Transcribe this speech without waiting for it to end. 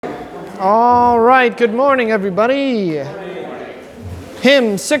All right, good morning, everybody.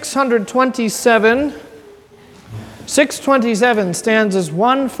 Hymn 627. 627 stanzas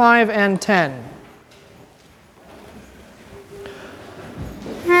 1, 5, and 10.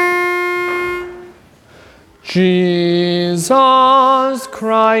 Jesus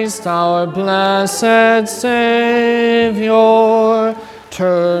Christ, our blessed Savior,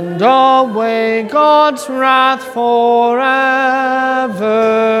 turned away God's wrath forever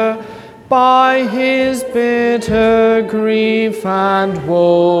by his bitter grief and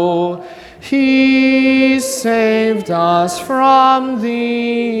woe. He saved us from the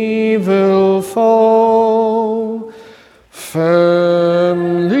evil foe.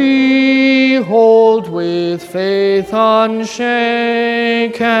 Firmly hold with faith unshaken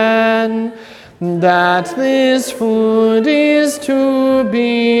that this food is to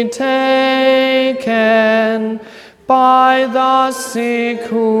be taken by the sick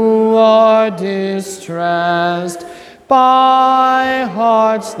who are distressed, by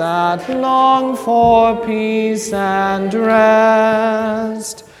hearts that long for peace and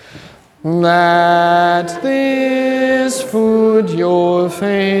rest. Let this food your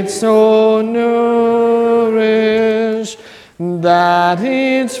faith so nourish, that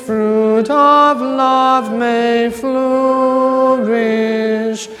its fruit of love may flourish,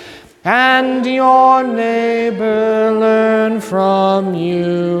 and your neighbor learn from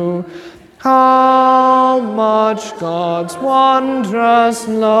you how much God's wondrous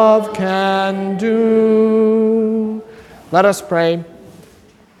love can do. Let us pray.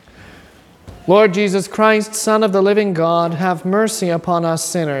 Lord Jesus Christ, Son of the living God, have mercy upon us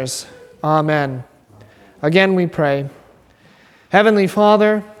sinners. Amen. Again we pray. Heavenly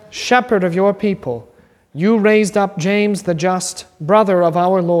Father, shepherd of your people, you raised up James the just, brother of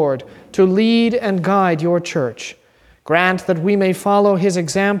our Lord, to lead and guide your church. Grant that we may follow his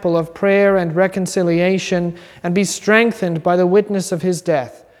example of prayer and reconciliation and be strengthened by the witness of his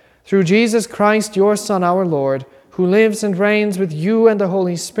death. Through Jesus Christ, your Son, our Lord, who lives and reigns with you and the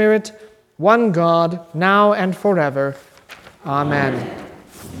Holy Spirit, one God, now and forever. Amen.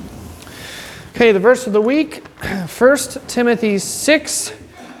 Okay, the verse of the week, 1 Timothy 6,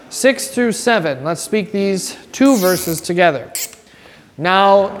 6 through 7. Let's speak these two verses together.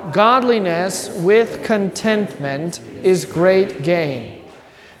 Now, godliness with contentment is great gain.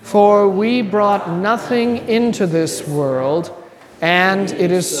 For we brought nothing into this world, and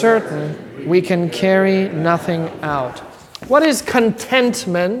it is certain we can carry nothing out. What is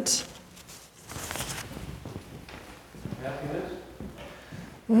contentment?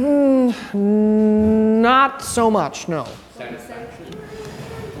 Not so much, no.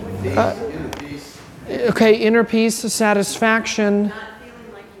 Inner peace, satisfaction.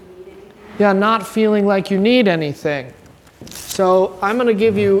 Not feeling like you need anything. So I'm going to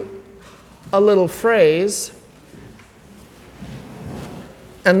give you a little phrase.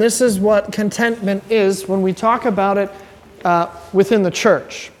 And this is what contentment is when we talk about it within the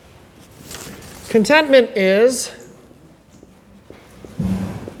church. Contentment is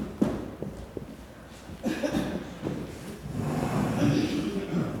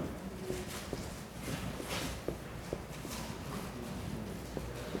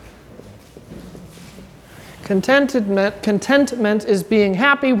Contentment is being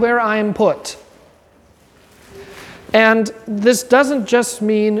happy where I am put. And this doesn't just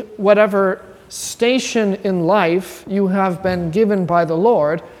mean whatever station in life you have been given by the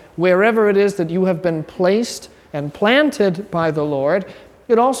Lord, wherever it is that you have been placed and planted by the Lord.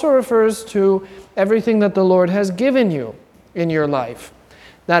 It also refers to everything that the Lord has given you in your life.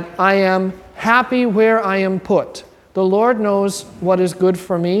 That I am happy where I am put. The Lord knows what is good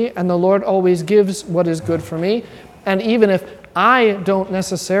for me, and the Lord always gives what is good for me. And even if I don't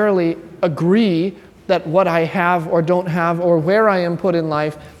necessarily agree that what I have or don't have or where I am put in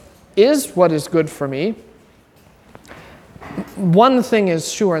life is what is good for me, one thing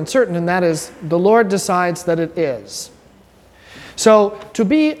is sure and certain, and that is the Lord decides that it is. So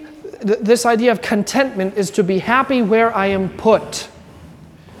this idea of contentment is to be happy where I am put.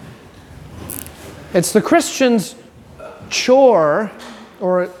 It's the Christian's chore,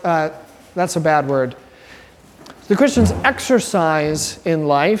 or that's a bad word. The Christian's exercise in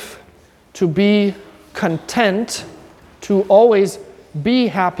life to be content, to always be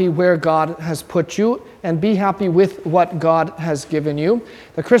happy where God has put you and be happy with what God has given you.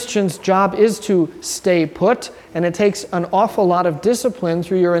 The Christian's job is to stay put, and it takes an awful lot of discipline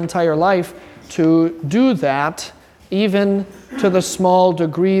through your entire life to do that, even to the small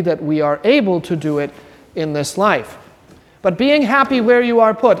degree that we are able to do it in this life. But being happy where you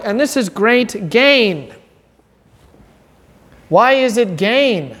are put, and this is great gain. Why is it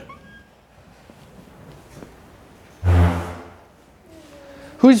gain?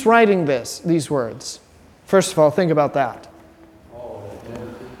 Who's writing these words? First of all, think about that.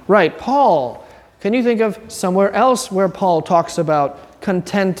 Right, Paul. Can you think of somewhere else where Paul talks about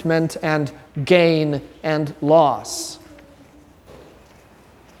contentment and gain and loss?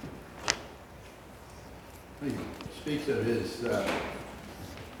 He speaks of his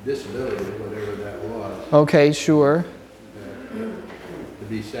disability, whatever that was. Okay, sure. To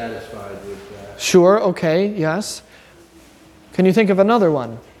be satisfied with that. Sure, okay, yes. Can you think of another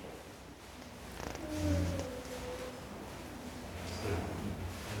one?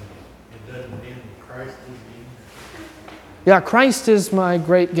 Yeah, Christ is my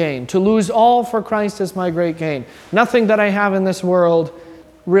great gain. To lose all for Christ is my great gain. Nothing that I have in this world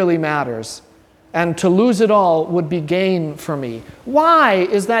really matters. And to lose it all would be gain for me. Why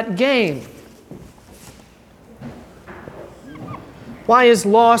is that gain? Why is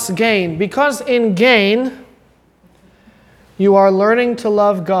loss gain? Because in gain, you are learning to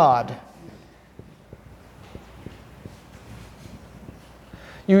love God.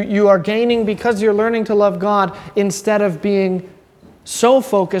 You are gaining because you're learning to love God instead of being so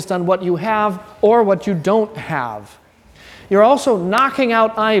focused on what you have or what you don't have. You're also knocking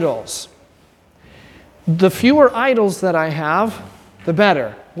out idols. The fewer idols that I have, the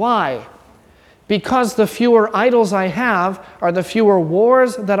better. Why? Because the fewer idols I have are the fewer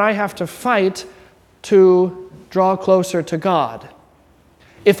wars that I have to fight to draw closer to God.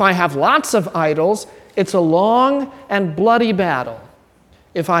 If I have lots of idols, it's a long and bloody battle.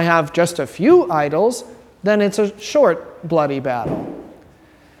 If I have just a few idols, then it's a short, bloody battle.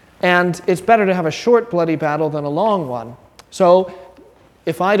 And it's better to have a short, bloody battle than a long one. So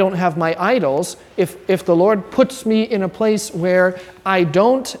if I don't have my idols, if the Lord puts me in a place where I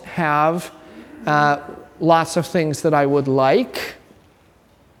don't have lots of things that I would like,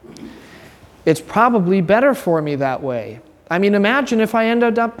 it's probably better for me that way. I mean, imagine if I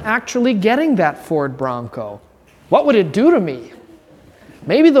ended up actually getting that Ford Bronco. What would it do to me?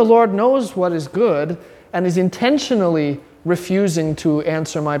 Maybe the Lord knows what is good and is intentionally refusing to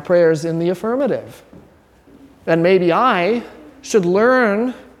answer my prayers in the affirmative. And maybe I should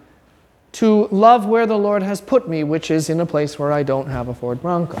learn to love where the Lord has put me, which is in a place where I don't have a Ford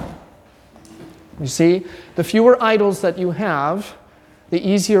Bronco. You see, the fewer idols that you have, the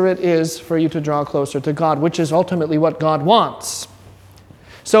easier it is for you to draw closer to God, which is ultimately what God wants.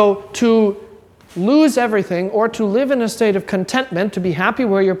 So to lose everything or to live in a state of contentment, to be happy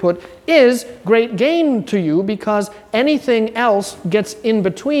where you're put, is great gain to you because anything else gets in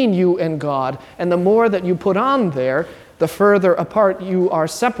between you and God. And the more that you put on there, the further apart you are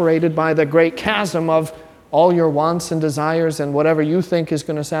separated by the great chasm of all your wants and desires and whatever you think is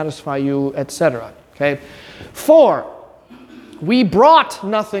going to satisfy you, etc. Okay? 4, we brought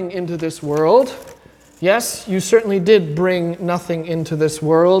nothing into this world. Yes, you certainly did bring nothing into this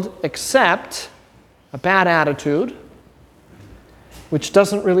world except a bad attitude, which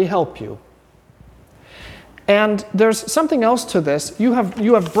doesn't really help you. And there's something else to this. You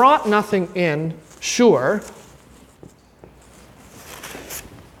have brought nothing in, sure,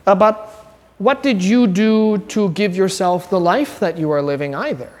 but what did you do to give yourself the life that you are living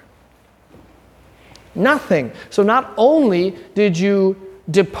either? Nothing. So not only did you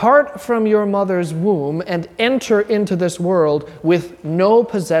depart from your mother's womb and enter into this world with no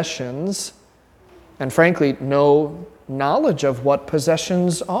possessions, and frankly, no knowledge of what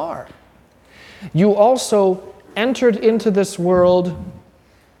possessions are. You also entered into this world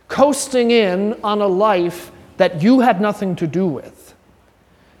coasting in on a life that you had nothing to do with.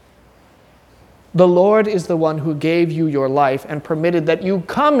 The Lord is the one who gave you your life and permitted that you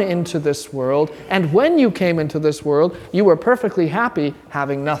come into this world, and when you came into this world, you were perfectly happy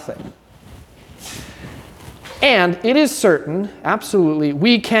having nothing. And it is certain, absolutely,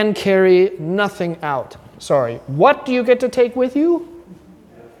 we can carry nothing out. Sorry, what do you get to take with you?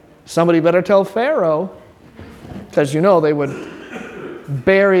 Somebody better tell Pharaoh, because you know they would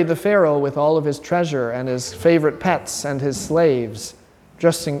bury the Pharaoh with all of his treasure and his favorite pets and his slaves,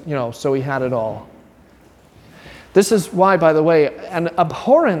 just so he had it all. This is why, by the way, an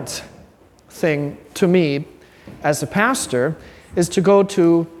abhorrent thing to me as a pastor is to go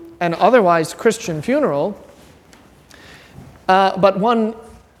to an otherwise Christian funeral, but one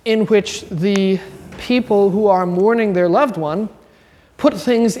in which the people who are mourning their loved one put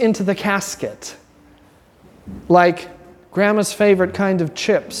things into the casket, like Grandma's favorite kind of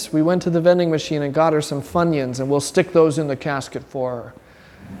chips. We went to the vending machine and got her some Funyuns, and we'll stick those in the casket for her.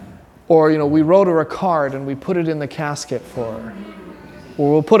 Or, we wrote her a card and we put it in the casket for her. Or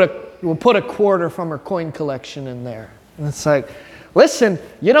we'll put a quarter from her coin collection in there. And it's like, listen,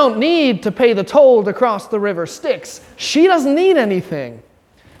 you don't need to pay the toll to cross the river Styx. She doesn't need anything.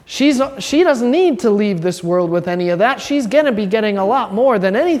 She doesn't need to leave this world with any of that. She's going to be getting a lot more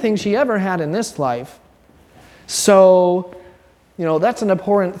than anything she ever had in this life. So, that's an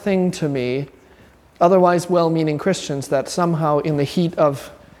abhorrent thing to me. Otherwise well-meaning Christians that somehow in the heat of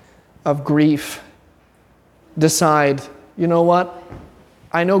grief decide, you know what?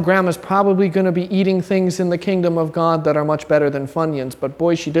 I know Grandma's probably going to be eating things in the kingdom of God that are much better than Funyuns, but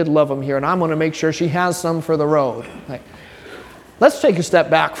boy, she did love them here, and I'm going to make sure she has some for the road. Let's take a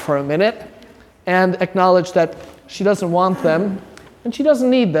step back for a minute and acknowledge that she doesn't want them, and she doesn't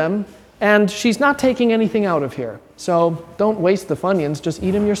need them, and she's not taking anything out of here. So don't waste the Funyuns, just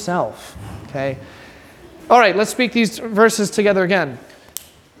eat them yourself. Okay? All right, let's speak these verses together again.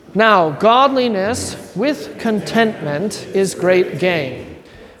 Now, godliness with contentment is great gain.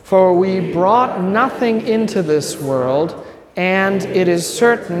 For we brought nothing into this world, and it is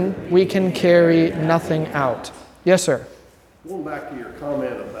certain we can carry nothing out. Yes, sir? Going back to your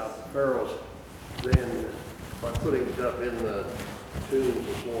comment about the pharaohs, then by putting stuff in the tombs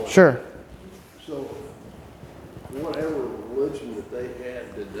and so on. Sure. So, whatever religion that they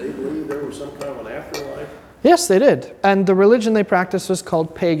had, did they believe there was some kind of an afterlife? Yes, they did. And the religion they practiced was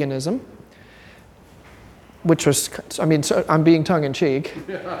called paganism, which was, I'm being tongue-in-cheek,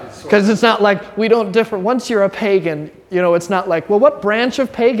 because it's not like we don't differ. Once you're a pagan, it's not like, well, what branch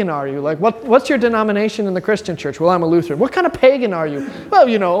of pagan are you? Like, what's your denomination in the Christian church? Well, I'm a Lutheran. What kind of pagan are you?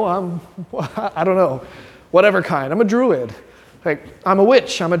 Well, I don't know, whatever kind. I'm a Druid. Like, I'm a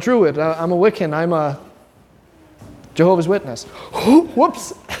witch. I'm a Druid. I'm a Wiccan. I'm a Jehovah's Witness.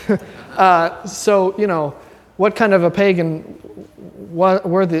 Whoops. So, what kind of a pagan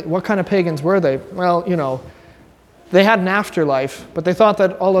what kind of pagans were they? Well, they had an afterlife, but they thought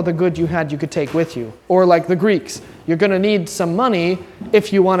that all of the good you had you could take with you. Or like the Greeks, you're going to need some money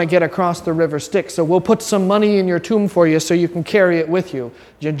if you want to get across the river Styx. So we'll put some money in your tomb for you so you can carry it with you.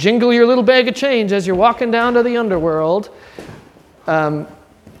 You jingle your little bag of change as you're walking down to the underworld.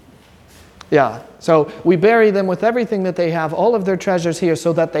 So we bury them with everything that they have, all of their treasures here,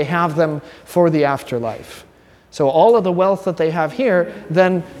 so that they have them for the afterlife. So all of the wealth that they have here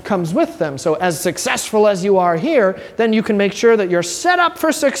then comes with them. So as successful as you are here, then you can make sure that you're set up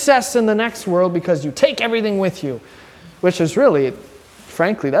for success in the next world because you take everything with you, which is really,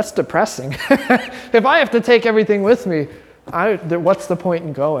 frankly, that's depressing. If I have to take everything with me, what's the point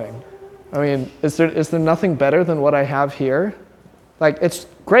in going? Is there nothing better than what I have here? Like, it's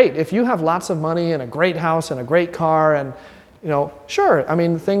great. If you have lots of money and a great house and a great car and, sure.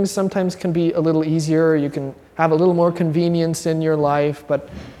 Things sometimes can be a little easier. You can have a little more convenience in your life. But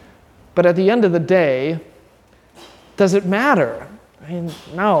at the end of the day, does it matter?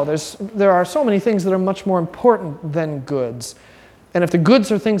 No. There are so many things that are much more important than goods. And if the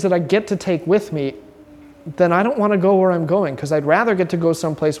goods are things that I get to take with me, then I don't want to go where I'm going, because I'd rather get to go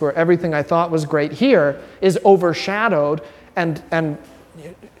someplace where everything I thought was great here is overshadowed and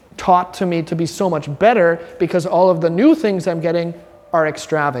taught to me to be so much better because all of the new things I'm getting are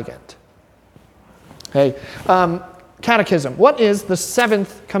extravagant. Okay. Catechism. What is the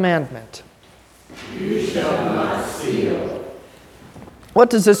seventh commandment? You shall not steal. What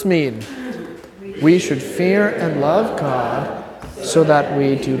does this mean? We should fear and love God so that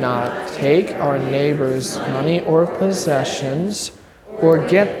we do not take our neighbor's money or possessions or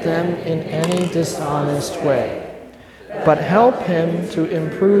get them in any dishonest way, but help him to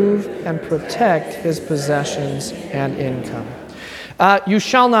improve and protect his possessions and income. You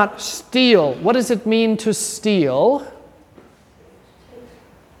shall not steal. What does it mean to steal?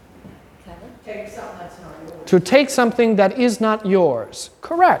 Take something that's not yours. To take something that is not yours.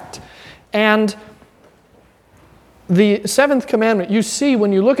 Correct. And the seventh commandment, you see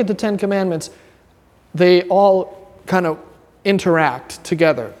when you look at the 10 commandments, they all kind of interact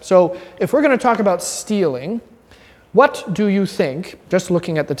together. So if we're going to talk about stealing, what do you think, just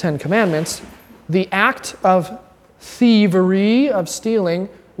looking at the 10 commandments, the act of thievery, of stealing,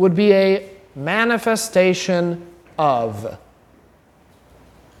 would be a manifestation of?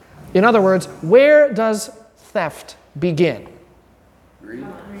 In other words, where does theft begin? Greed.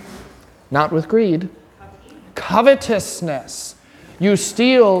 Not with greed. Covetousness. You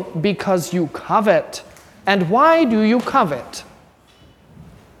steal because you covet. And why do you covet?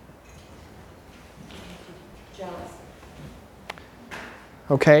 Jealous.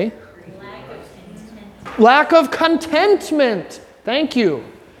 Okay. Lack of contentment. Lack of contentment. Thank you.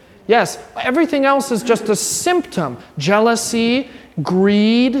 Yes, everything else is just a symptom. Jealousy,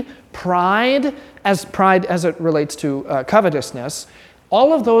 greed, pride as it relates to covetousness.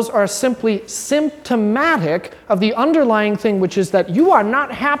 All of those are simply symptomatic of the underlying thing, which is that you are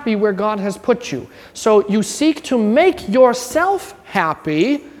not happy where God has put you. So you seek to make yourself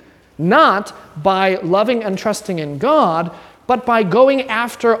happy not by loving and trusting in God, but by going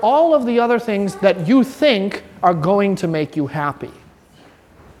after all of the other things that you think are going to make you happy.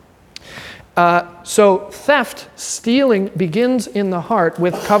 So theft, stealing, begins in the heart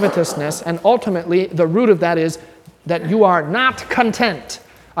with covetousness, and ultimately the root of that is that you are not content.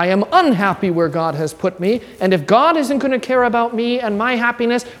 I am unhappy where God has put me, and if God isn't going to care about me and my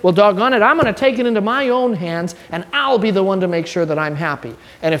happiness, well, doggone it, I'm going to take it into my own hands, and I'll be the one to make sure that I'm happy.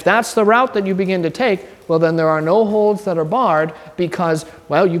 And if that's the route that you begin to take, well, then there are no holds that are barred because,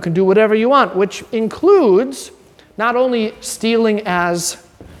 well, you can do whatever you want, which includes not only stealing as,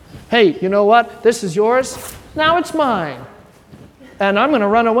 hey, you know what, this is yours, now it's mine, and I'm going to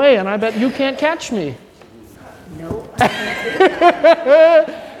run away, and I bet you can't catch me. No.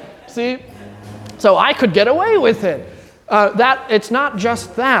 See? So I could get away with it. It's not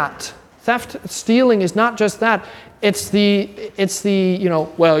just that. Theft, stealing is not just that. It's the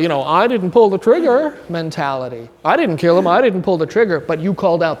I didn't pull the trigger mentality. I didn't kill him, I didn't pull the trigger, but you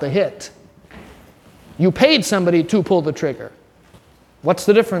called out the hit. You paid somebody to pull the trigger. What's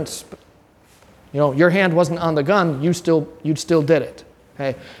the difference? Your hand wasn't on the gun, you still did it.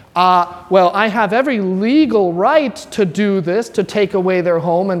 Okay. Well, I have every legal right to do this, to take away their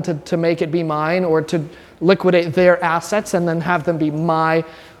home and to make it be mine, or to liquidate their assets and then have them be my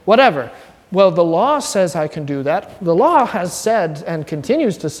whatever. Well, the law says I can do that. The law has said and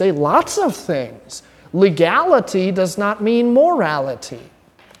continues to say lots of things. Legality does not mean morality.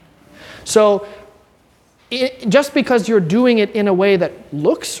 So just because you're doing it in a way that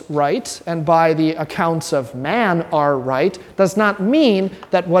looks right and by the accounts of man are right does not mean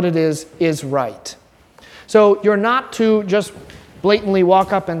that what it is right. So you're not to just blatantly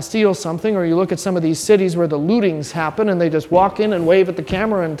walk up and steal something, or you look at some of these cities where the lootings happen and they just walk in and wave at the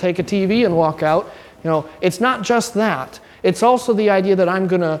camera and take a TV and walk out. It's not just that. It's also the idea that I'm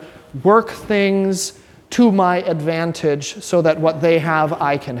going to work things to my advantage so that what they have,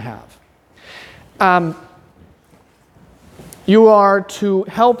 I can have. You are to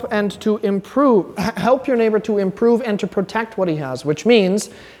help your neighbor to improve and to protect what he has, which means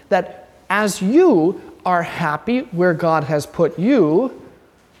that as you are happy where God has put you,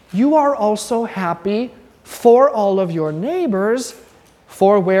 you are also happy for all of your neighbors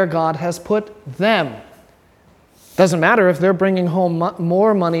for where God has put them. Doesn't matter if they're bringing home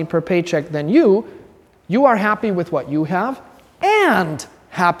more money per paycheck than you are happy with what you have and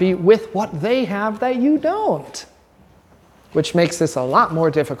happy with what they have that you don't, which makes this a lot more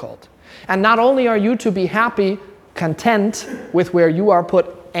difficult. And not only are you to be happy, content with where you are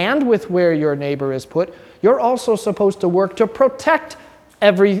put and with where your neighbor is put, you're also supposed to work to protect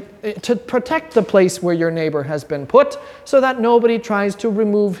the place where your neighbor has been put, so that nobody tries to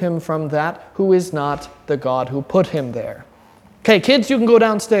remove him from that who is not the God who put him there. Okay, kids, you can go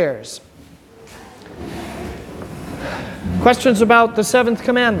downstairs. Questions about the seventh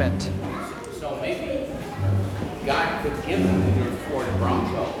commandment? So maybe God could give them the Ford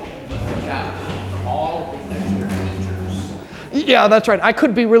Bronco, but without all the extra features. Yeah, that's right. I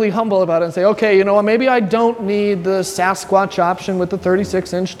could be really humble about it and say, okay, you know what, maybe I don't need the Sasquatch option with the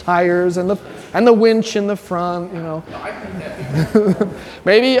 36-inch tires and the winch in the front, No, I think that'd be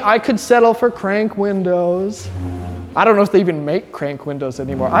Maybe I could settle for crank windows. I don't know if they even make crank windows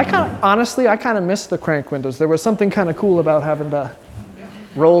anymore. Honestly, I kind of miss the crank windows. There was something kind of cool about having to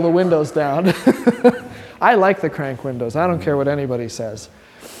roll the windows down. I like the crank windows. I don't care what anybody says.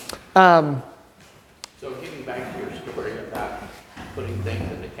 So getting back to your story about putting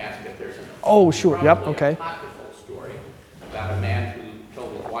things in the casket, there's okay. A apocryphal story about a man who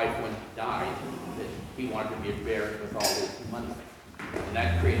told his wife when he died that he wanted to be buried with all his money. And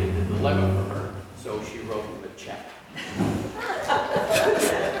that created a dilemma for her, so she wrote him a check.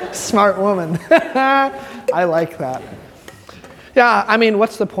 Smart woman. I like that. Yeah, I mean,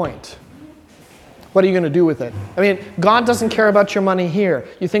 what's the point? What are you going to do with it? I mean, God doesn't care about your money here.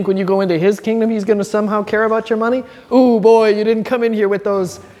 You think when you go into His kingdom, He's going to somehow care about your money? Ooh, boy, you didn't come in here with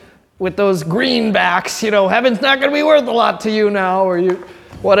those greenbacks. Heaven's not going to be worth a lot to you now, or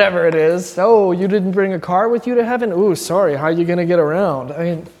whatever it is. Oh, you didn't bring a car with you to heaven? Ooh, sorry, how are you going to get around? I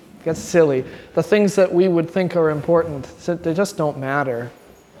mean, that's silly. The things that we would think are important, they just don't matter.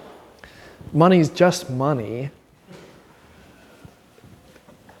 Money's just money.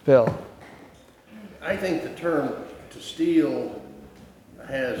 Bill. I think the term to steal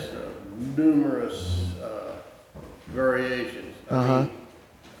has numerous variations. I mean,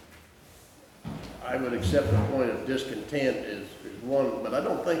 I would accept the point of discontent is one, but I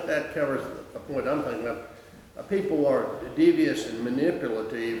don't think that covers the point I'm thinking of. People are devious and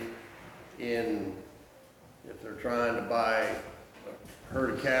manipulative if they're trying to buy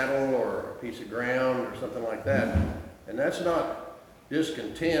herd of cattle or a piece of ground or something like that. And that's not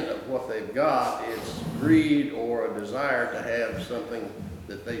discontent of what they've got, it's greed or a desire to have something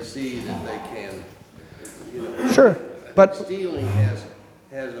that they see that they can, you know. Sure, but Stealing has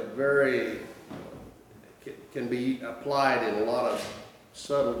a very, can be applied in a lot of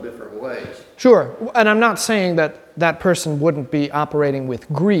subtle different ways. sure, and I'm not saying that that person wouldn't be operating with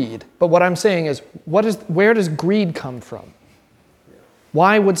greed, but what I'm saying is, where does greed come from?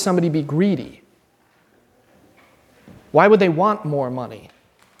 Why would somebody be greedy? Why would they want more money?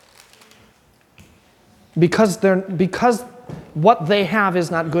 Because what they have is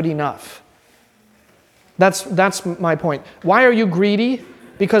not good enough. That's my point. Why are you greedy?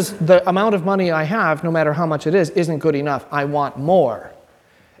 Because the amount of money I have, no matter how much it is, isn't good enough. I want more.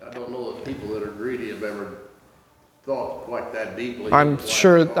 I don't know if people that are greedy have ever thought quite that deeply. I'm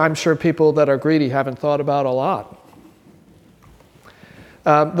sure people that are greedy haven't thought about a lot.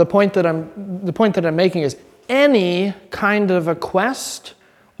 The point that I'm making is any kind of a quest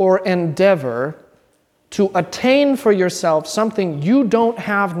or endeavor to attain for yourself something you don't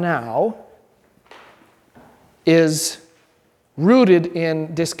have now is rooted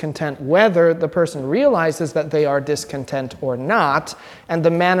in discontent, whether the person realizes that they are discontent or not, and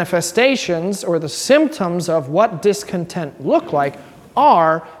the manifestations or the symptoms of what discontent look like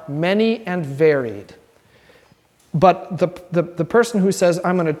are many and varied. But the person who says,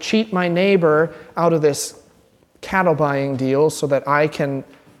 I'm going to cheat my neighbor out of this cattle buying deal so that I can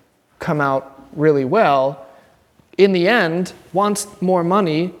come out really well, in the end wants more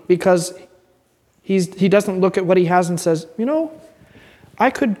money because he doesn't look at what he has and says, you know, I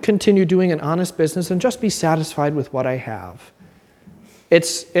could continue doing an honest business and just be satisfied with what I have.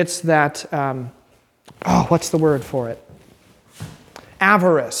 It's that, what's the word for it?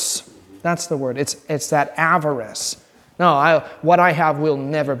 Avarice. That's the word. It's that avarice. No, what I have will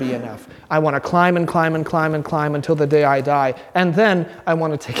never be enough. I want to climb and climb and climb and climb until the day I die, and then I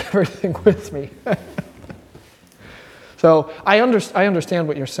want to take everything with me. So I understand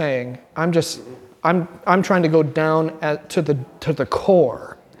what you're saying. I'm trying to go down to the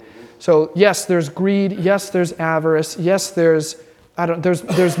core. So yes, there's greed. Yes, there's avarice. Yes, there's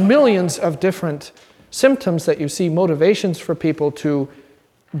millions of different symptoms that you see, motivations for people to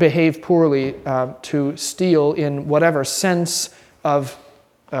behave poorly, to steal in whatever sense of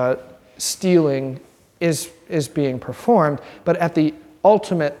stealing is being performed. But at the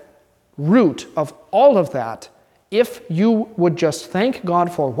ultimate root of all of that, if you would just thank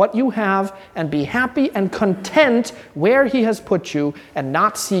God for what you have and be happy and content where He has put you and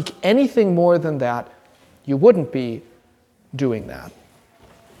not seek anything more than that, you wouldn't be doing that.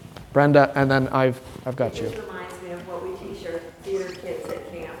 Brenda, and then I've got you. It just reminds me of what we teach our theater kids at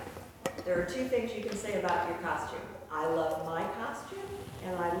camp. There are two things you can say about your costume. I love my costume,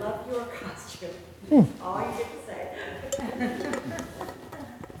 and I love your costume. All you get to say.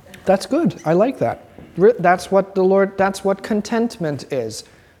 That's good. I like that. That's what contentment is,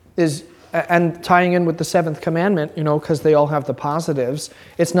 and tying in with the seventh commandment, because they all have the positives.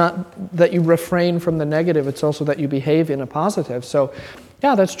 It's not that you refrain from the negative, it's also that you behave in a positive. So,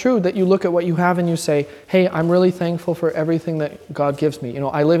 yeah, that's true, that you look at what you have and you say, hey, I'm really thankful for everything that God gives me.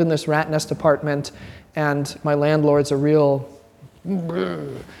 I live in this rat nest apartment and my landlord's a real...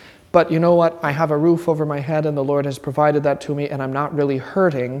 But you know what? I have a roof over my head and the Lord has provided that to me and I'm not really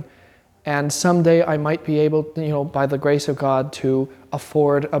hurting. And someday I might be able, by the grace of God, to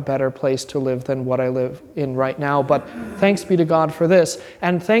afford a better place to live than what I live in right now. But thanks be to God for this.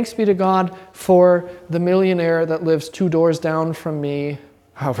 And thanks be to God for the millionaire that lives 2 doors down from me,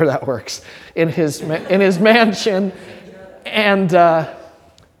 however that works, in his mansion. And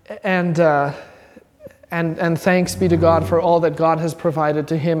thanks be to God for all that God has provided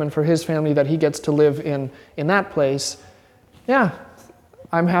to him and for his family that he gets to live in that place. Yeah.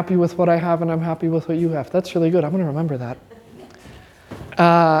 I'm happy with what I have and I'm happy with what you have. That's really good. I'm going to remember that.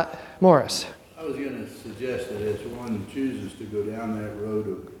 Morris. I was going to suggest that as one chooses to go down that road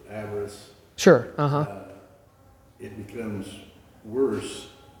of avarice, sure, it becomes worse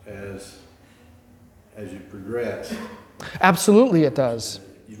as you progress. Absolutely it does.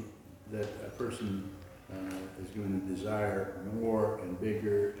 That a person is going to desire more and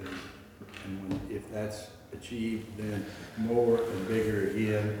bigger, and if that's achieved, then more and bigger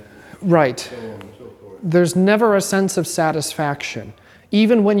again. Right. So on and so forth. There's never a sense of satisfaction.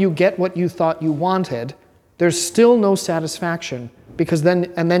 Even when you get what you thought you wanted, there's still no satisfaction because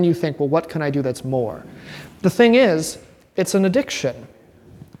then you think, well, what can I do that's more? The thing is, it's an addiction.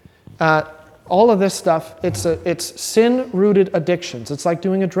 All of this stuff, it's sin-rooted addictions. It's like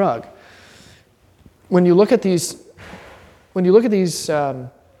doing a drug. When you look at these when you look at these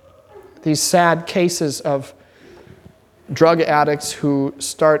sad cases of drug addicts who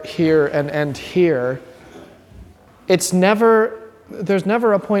start here and end here, there's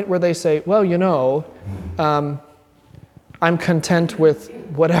never a point where they say, well, you know, I'm content with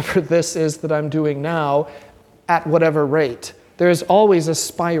whatever this is that I'm doing now at whatever rate. There is always a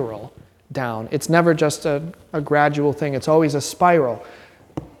spiral down. It's never just a gradual thing. It's always a spiral.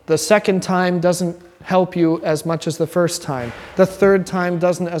 The second time doesn't help you as much as the first time. The third time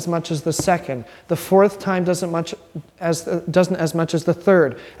doesn't as much as the second. The fourth time doesn't as much as the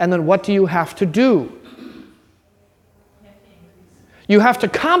third. And then what do you have to do? You have to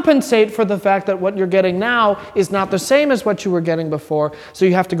compensate for the fact that what you're getting now is not the same as what you were getting before. So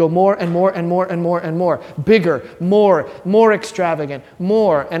you have to go more and more and more and more and more. Bigger, more extravagant,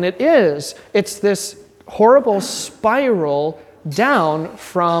 more. And it's this horrible spiral down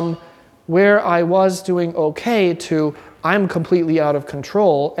from where I was doing okay to I'm completely out of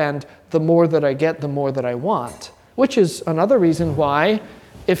control, and the more that I get, the more that I want. Which is another reason why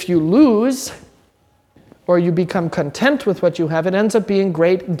if you lose or you become content with what you have, it ends up being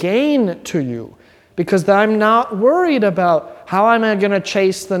great gain to you. Because I'm not worried about how am I going to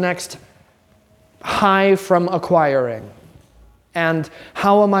chase the next high from acquiring. And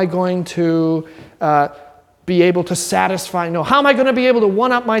how am I going to be able to satisfy? No, how am I going to be able to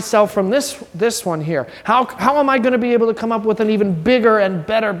one-up myself from this one here? How am I going to be able to come up with an even bigger and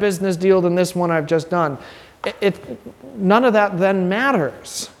better business deal than this one I've just done? None of that then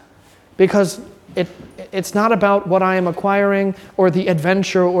matters. Because it's not about what I am acquiring or the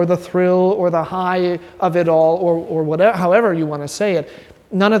adventure or the thrill or the high of it all or whatever, however you want to say it.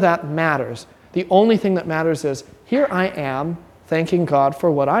 None of that matters. The only thing that matters is here I am thanking God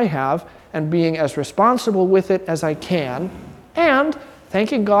for what I have and being as responsible with it as I can, and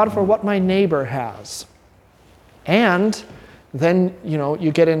thanking God for what my neighbor has. And then,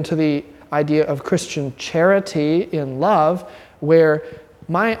 you get into the idea of Christian charity in love, where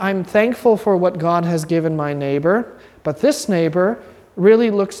I'm thankful for what God has given my neighbor, but this neighbor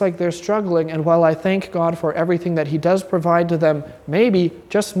really looks like they're struggling, and while I thank God for everything that He does provide to them, maybe,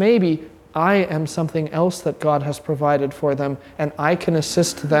 just maybe, I am something else that God has provided for them, and I can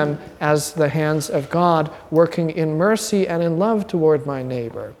assist them as the hands of God, working in mercy and in love toward my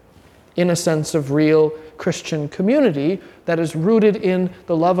neighbor, in a sense of real Christian community that is rooted in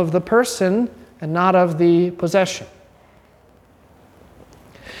the love of the person and not of the possession.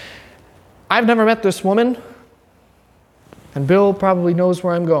 I've never met this woman, and Bill probably knows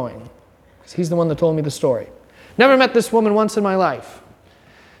where I'm going, because he's the one that told me the story. Never met this woman once in my life.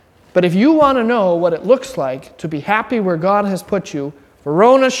 But if you want to know what it looks like to be happy where God has put you,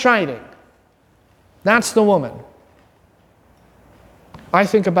 Verona Scheiding, that's the woman. I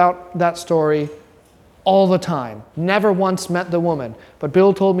think about that story all the time. Never once met the woman, but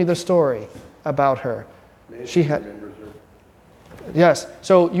Bill told me the story about her. She had. Yes.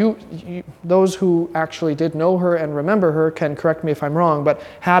 So you, those who actually did know her and remember her can correct me if I'm wrong, but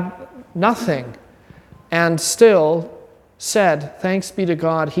had nothing and still said, thanks be to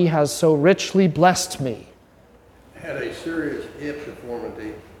God, He has so richly blessed me. Had a serious hip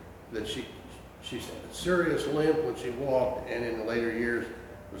deformity that she had a serious limp when she walked, and in the later years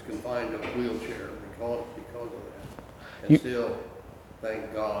was confined to a wheelchair because of that. And still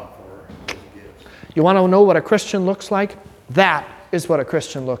thank God for His gifts. You want to know what a Christian looks like? That is what a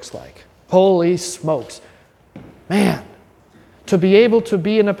Christian looks like. Holy smokes. Man, to be able to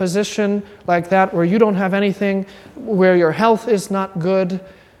be in a position like that where you don't have anything, where your health is not good,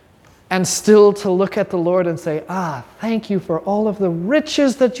 and still to look at the Lord and say, thank you for all of the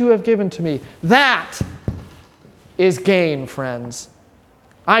riches that you have given to me. That is gain, friends.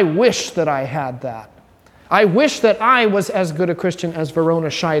 I wish that I had that. I wish that I was as good a Christian as Verona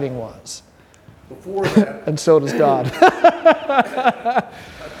Scheiding was. Before that, and so does God.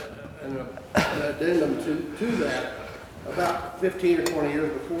 an addendum to that, about 15 or 20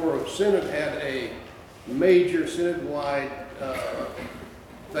 years before, a synod had a major synod-wide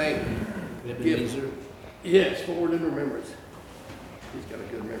gift. Yes, forward in remembrance. He's got a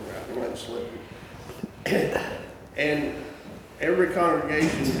good memory. I can let him slip. And every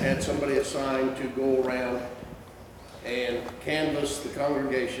congregation had somebody assigned to go around and canvass the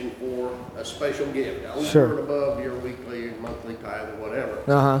congregation for a special gift, over and above your weekly or monthly tithe or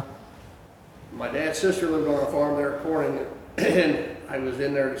whatever. My dad's sister lived on a farm there at Corning, and I was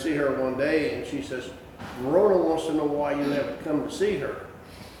in there to see her one day, and she says, Verona wants to know why you haven't come to see her.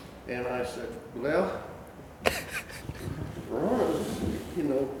 And I said, well, Verona,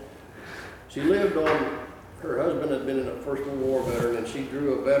 she lived on her husband had been in a First World War veteran, and she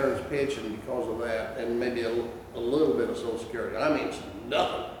drew a veteran's pension because of that, and maybe a little bit of Social Security. I mean, it's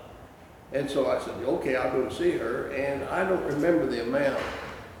nothing. And so I said, okay, I'll go to see her, and I don't remember the amount.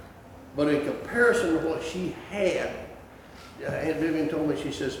 But in comparison to what she had, Aunt Vivian told me,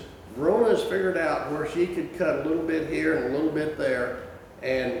 she says, Rona's figured out where she could cut a little bit here and a little bit there,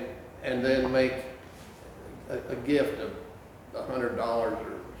 and then make a gift of $100 or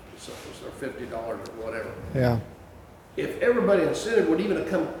 $50 or whatever. Yeah. If everybody in the synod would even have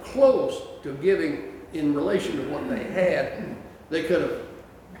come close to giving in relation to what they had, they could have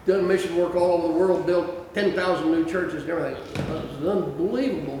done mission work all over the world, built 10,000 new churches and everything. It was an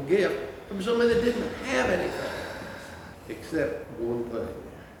unbelievable gift from somebody that didn't have anything except one thing.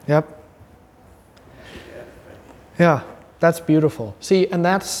 Yep. Yeah, that's beautiful. See, and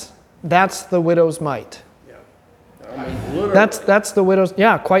that's the widow's mite. Yeah. I mean, literally. That's the widow's,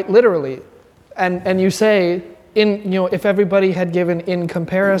 yeah, quite literally. And you say, if everybody had given in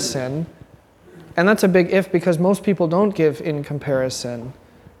comparison, and that's a big if because most people don't give in comparison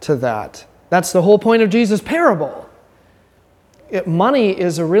to that. That's the whole point of Jesus' parable. Money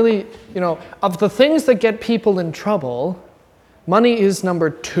is a really, of the things that get people in trouble, money is number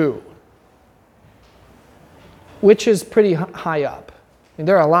 2, which is pretty high up. I mean,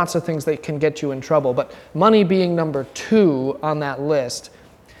 there are lots of things that can get you in trouble, but money being number 2 on that list.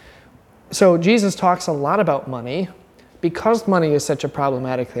 So Jesus talks a lot about money because money is such a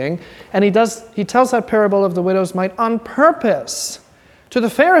problematic thing, and he tells that parable of the widow's mite on purpose to the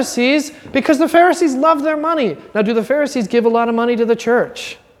Pharisees because the Pharisees love their money. Now, do the Pharisees give a lot of money to the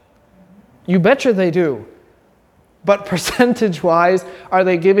church? You betcha they do. But percentage-wise, are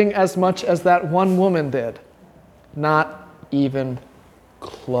they giving as much as that one woman did? Not even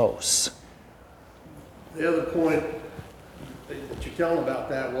close. The other point that you're telling about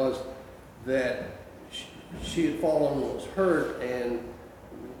that was that she had fallen and was hurt, and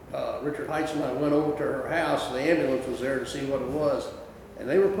Richard Heights and I went over to her house, and the ambulance was there to see what it was. And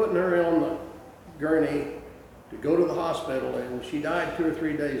they were putting her on the gurney to go to the hospital, and she died 2 or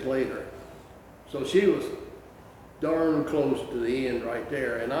 3 days later. So she was darn close to the end right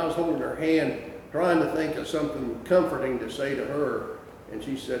there. And I was holding her hand, trying to think of something comforting to say to her. And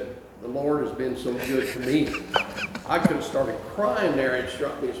she said, "The Lord has been so good to me." I could have started crying there. It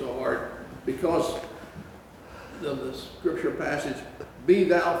struck me so hard because of the scripture passage, "Be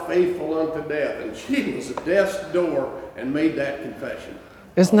thou faithful unto death." And she was at death's door and made that confession.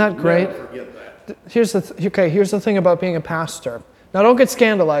 Isn't that great? Never forget that. Here's the thing about being a pastor. Now, don't get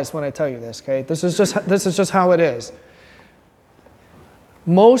scandalized when I tell you this, okay? This is just how it is.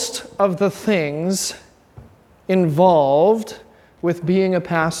 Most of the things involved with being a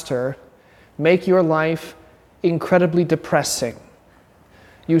pastor make your life incredibly depressing.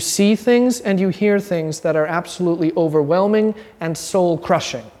 You see things and you hear things that are absolutely overwhelming and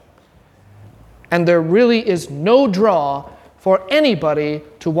soul-crushing. And there really is no draw for anybody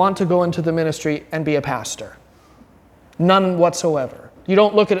to want to go into the ministry and be a pastor. None whatsoever. You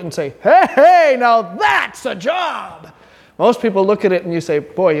don't look at it and say, hey, now that's a job. Most people look at it and you say,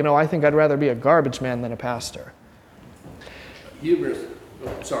 boy, I think I'd rather be a garbage man than a pastor.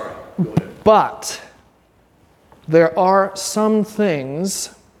 Sorry, go ahead. But there are some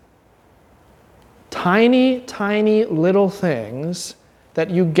things, tiny, tiny little things that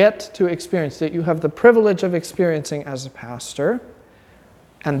you get to experience, that you have the privilege of experiencing as a pastor,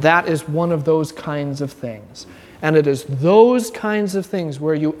 and that is one of those kinds of things. And it is those kinds of things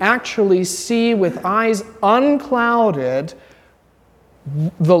where you actually see with eyes unclouded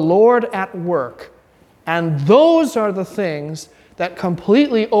the Lord at work. And those are the things that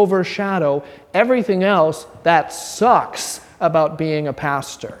completely overshadow everything else that sucks about being a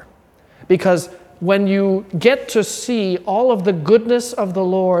pastor. Because when you get to see all of the goodness of the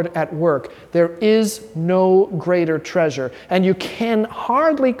Lord at work, there is no greater treasure. And you can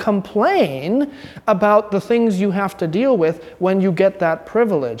hardly complain about the things you have to deal with when you get that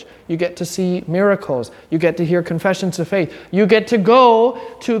privilege. You get to see miracles. You get to hear confessions of faith. You get to go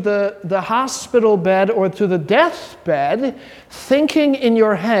to the hospital bed or to the deathbed thinking in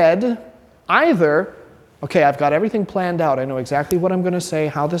your head either, okay, I've got everything planned out. I know exactly what I'm going to say,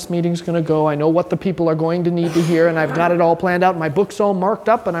 how this meeting's going to go. I know what the people are going to need to hear, and I've got it all planned out. My book's all marked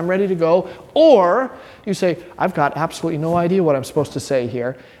up, and I'm ready to go. Or you say, I've got absolutely no idea what I'm supposed to say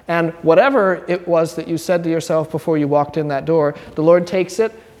here. And whatever it was that you said to yourself before you walked in that door, the Lord takes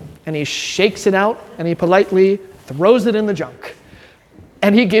it, and He shakes it out, and He politely throws it in the junk.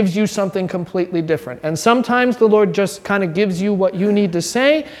 And He gives you something completely different. And sometimes the Lord just kind of gives you what you need to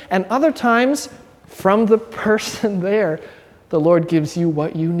say, and other times, from the person there, the Lord gives you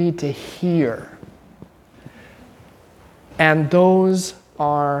what you need to hear. And those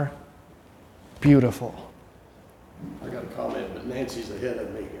are beautiful. I got a comment, but Nancy's ahead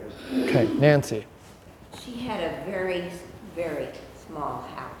of me here. Okay, Nancy. She had a very, very small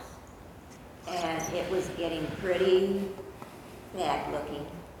house. And it was getting pretty bad looking.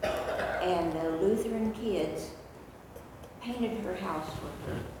 And the Lutheran kids painted her house with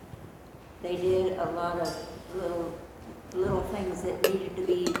her. They did a lot of little things that needed to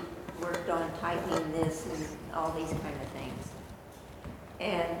be worked on, tightening this and all these kind of things.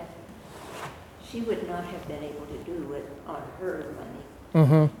 And she would not have been able to do it on her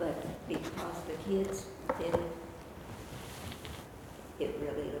money. But because the kids did it, it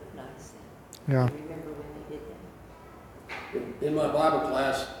really looked nice. Yeah. I remember when they did that. In my Bible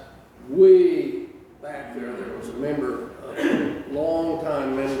class, way back there was a member, a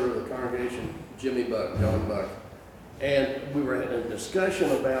long-time member of the congregation, Jimmy Buck, John Buck. And we were having a discussion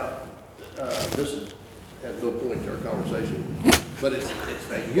about, has no point to our conversation, but it's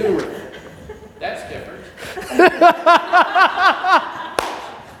a humor. That's different.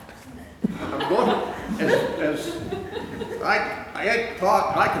 I'm going, as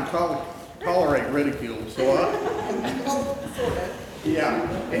I can tolerate ridicule, so yeah.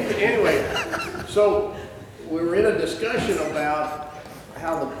 Anyway, so we were in a discussion about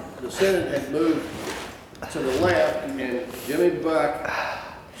how the Senate had moved to the left, and Jimmy Buck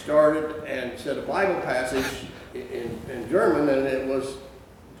started and said a Bible passage in German, and it was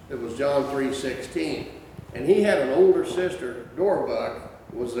John 3:16. And he had an older sister, Dora Buck,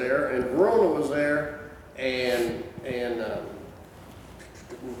 was there, and Verona was there, and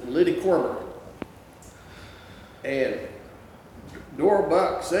Liddy Corbett. And Dora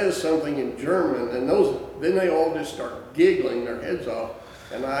Buck says something in German, and then they all just start giggling their heads off.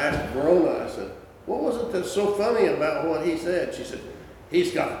 And I asked Verona, I said, what was it that's so funny about what he said? She said,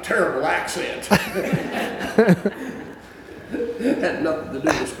 he's got a terrible accent. Had nothing to do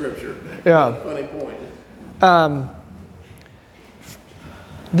with Scripture. Yeah. Funny point.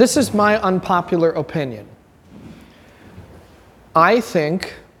 This is my unpopular opinion. I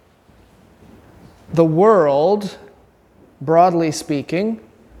think the world, broadly speaking,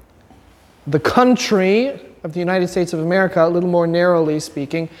 the country of the United States of America, a little more narrowly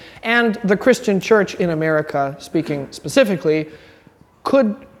speaking, and the Christian church in America, speaking specifically,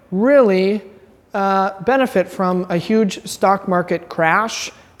 could really benefit from a huge stock market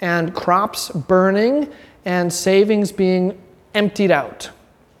crash and crops burning and savings being emptied out.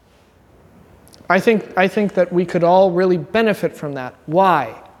 I think that we could all really benefit from that.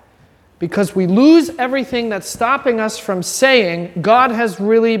 Why? Because we lose everything that's stopping us from saying, God has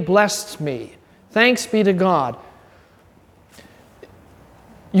really blessed me. Thanks be to God.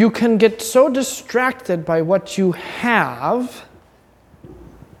 You can get so distracted by what you have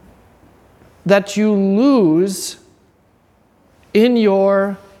that you lose in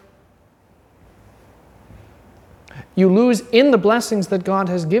the blessings that God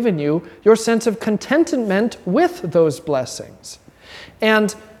has given you, your sense of contentment with those blessings.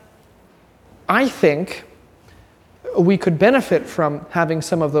 And I think we could benefit from having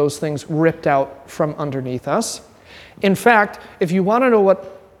some of those things ripped out from underneath us. In fact, if you want to know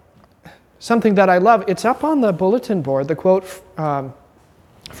something that I love, it's up on the bulletin board, the quote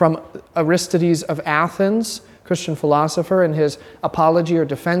from Aristides of Athens, Christian philosopher, in his apology or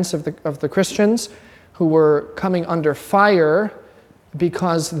defense of the Christians who were coming under fire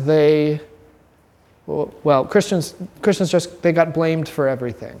because Christians they got blamed for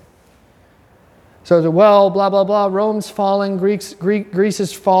everything. So, blah, blah, blah, Rome's falling, Greece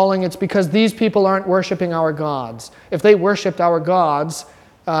is falling. It's because these people aren't worshiping our gods. If they worshiped our gods,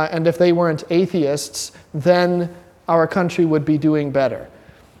 and if they weren't atheists, then our country would be doing better.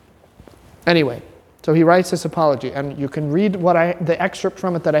 Anyway, so he writes this apology, and you can read the excerpt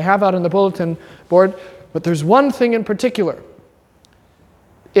from it that I have out on the bulletin board, but there's one thing in particular.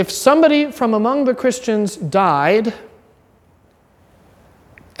 If somebody from among the Christians died,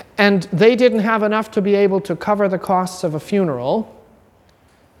 and they didn't have enough to be able to cover the costs of a funeral,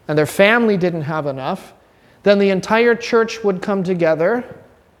 and their family didn't have enough, then the entire church would come together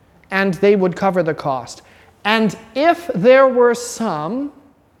and they would cover the cost. And if there were some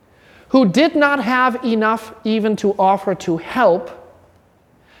who did not have enough even to offer to help,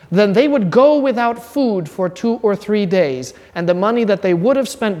 then they would go without food for 2 or 3 days, and the money that they would have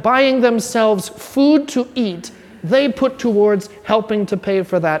spent buying themselves food to eat, they put towards helping to pay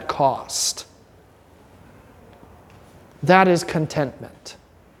for that cost. That is contentment.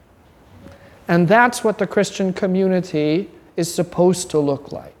 And that's what the Christian community is supposed to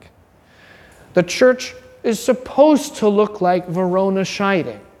look like. The church is supposed to look like Verona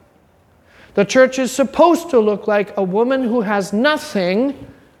Scheiding. The church is supposed to look like a woman who has nothing,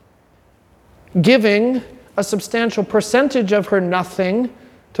 giving a substantial percentage of her nothing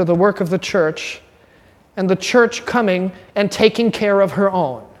to the work of the church, and the church coming and taking care of her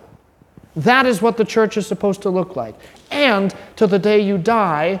own. That is what the church is supposed to look like. And to the day you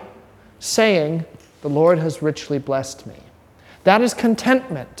die, saying, the Lord has richly blessed me. That is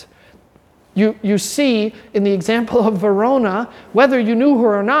contentment. You see in the example of Verona, whether you knew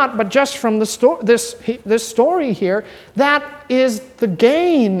her or not, but just from the this story here, that is the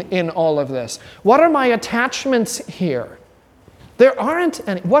gain in all of this. What are my attachments here? There aren't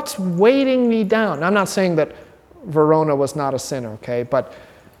any. What's weighting me down? I'm not saying that Verona was not a sinner, okay? But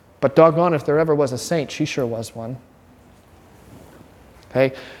doggone, if there ever was a saint, she sure was one.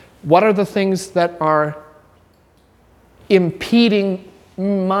 Okay? What are the things that are impeding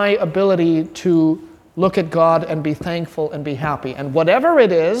my ability to look at God and be thankful and be happy? And whatever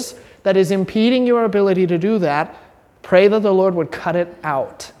it is that is impeding your ability to do that, pray that the Lord would cut it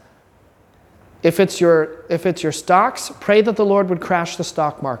out. If it's your stocks, pray that the Lord would crash the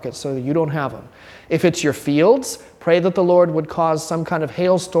stock market so that you don't have them. If it's your fields, pray that the Lord would cause some kind of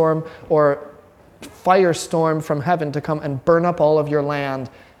hailstorm or firestorm from heaven to come and burn up all of your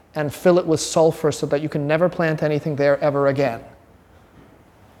land and fill it with sulfur so that you can never plant anything there ever again.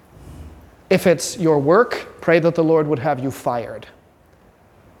 If it's your work, pray that the Lord would have you fired.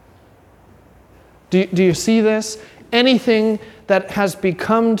 Do you see this? Anything that has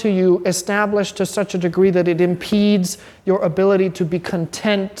become to you established to such a degree that it impedes your ability to be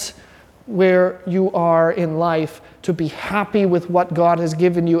content where you are in life, to be happy with what God has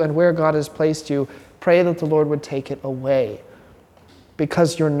given you and where God has placed you, pray that the Lord would take it away.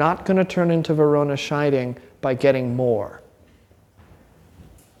 Because you're not going to turn into Verona Scheiding by getting more.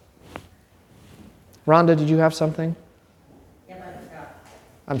 Rhonda, did you have something? Yeah, but I forgot.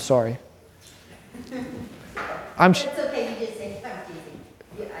 I'm sorry. It's okay, you just say I'm teasing.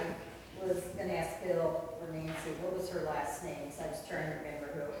 Yeah, I was gonna ask Bill or Nancy, what was her last name? So I was trying to remember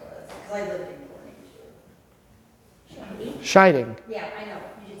who it was, because I lived in Corning. Scheiding. Yeah, I know,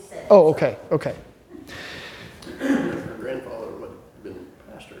 you just said. Oh, okay, okay. Her grandfather would have been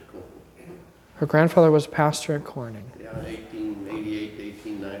pastor at Corning. Her grandfather was pastor at Corning. Yeah, 1888 to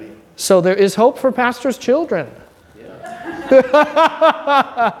 1890. So there is hope for pastors' children. Yeah. The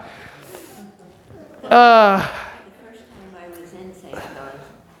first time I was in St. John's,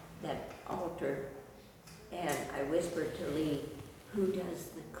 that altar, and I whispered to Lee, who does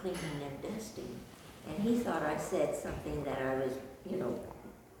the cleaning and dusting? And he thought I said something that I was,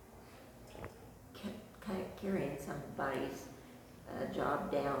 carrying somebody's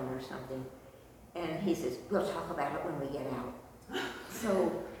job down or something. And he says, we'll talk about it when we get out.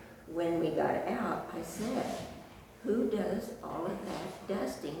 So when we got out, I said, who does all of that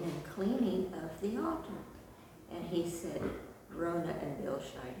dusting and cleaning of the altar? And he said, Verona and Bill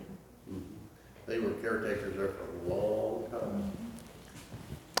Scheiding. Mhm. They were caretakers there for a long time.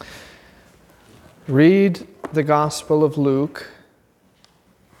 Read the Gospel of Luke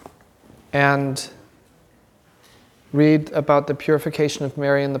and read about the purification of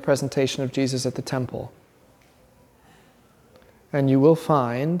Mary and the presentation of Jesus at the temple. And you will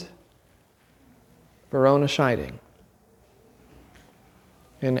find Verona Scheiding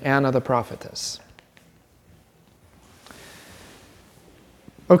in Anna the prophetess.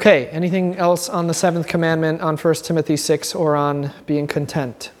 Okay, anything else on the seventh commandment, on 1 Timothy 6, or on being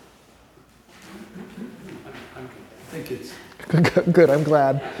content? I think it's, Good, I'm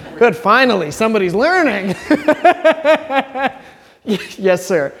glad. Good, finally, somebody's learning. Yes,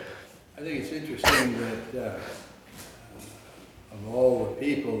 sir. I think it's interesting that of all the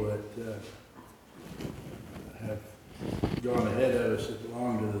people that have gone ahead of us that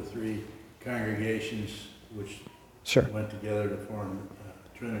belong to the three congregations which Sure. went together to form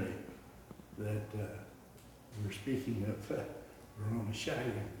Trinity, that we're speaking of Verona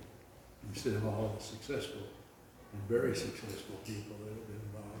Scheiding instead of all the successful and very successful people that have been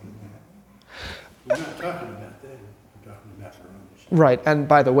involved in that. We're not talking about that. We're talking about Verona Scheiding. Right, and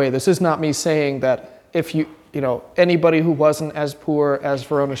by the way, this is not me saying that if anybody who wasn't as poor as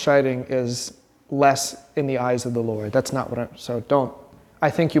Verona Scheiding is less in the eyes of the Lord. That's not what I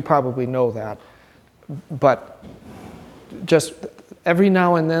think you probably know that. But just every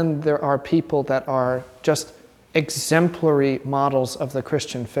now and then there are people that are just exemplary models of the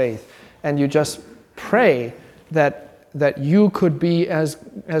Christian faith. And you just pray that you could be as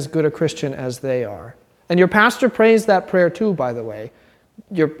good a Christian as they are. And your pastor prays that prayer too, by the way.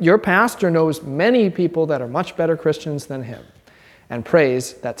 Your pastor knows many people that are much better Christians than him, and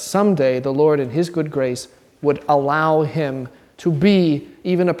prays that someday the Lord in his good grace would allow him to be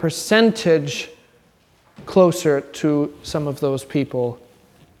even a percentage closer to some of those people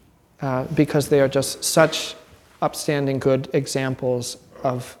because they are just such upstanding good examples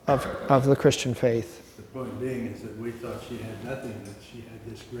of the Christian faith. The point being is that we thought she had nothing, but she had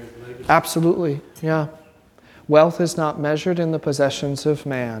this great legacy. Absolutely, yeah. Wealth is not measured in the possessions of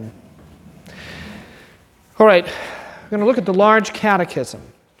man. All right, we're going to look at the large catechism.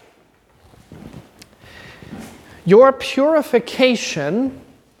 Your purification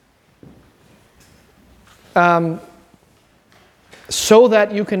so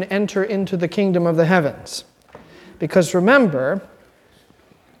that you can enter into the kingdom of the heavens. Because remember,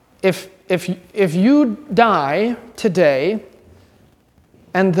 if you die today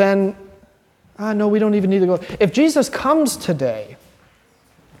and then, no, we don't even need to go. If Jesus comes today,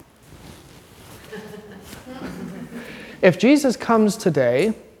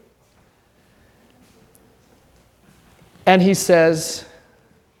 and he says,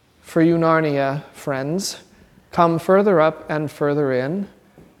 for you Narnia friends, come further up and further in,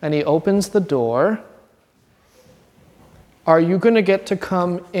 and he opens the door, are you going to get to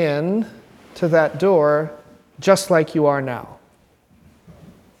come in to that door just like you are now?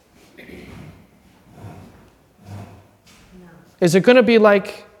 No. Is it going to be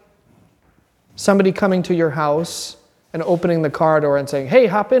like somebody coming to your house and opening the car door and saying, hey,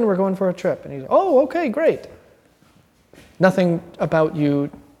 hop in, we're going for a trip? And he's, oh, okay, great. Nothing about you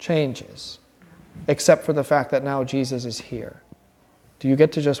changes, except for the fact that now Jesus is here. Do you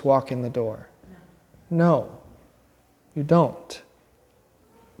get to just walk in the door? No, you don't.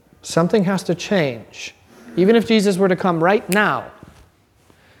 Something has to change. Even if Jesus were to come right now,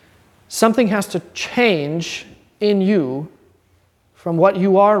 something has to change in you from what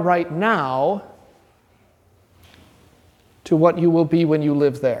you are right now to what you will be when you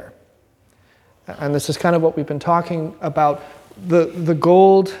live there. And this is kind of what we've been talking about. The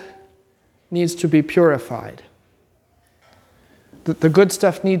gold needs to be purified. The good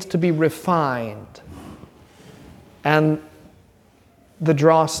stuff needs to be refined. And the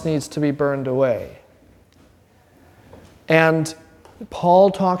dross needs to be burned away. And Paul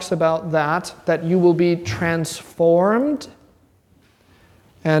talks about that you will be transformed.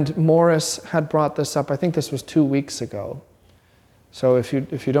 And Morris had brought this up, I think this was 2 weeks ago. So if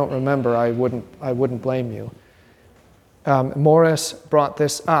you don't remember, I wouldn't blame you. Morris brought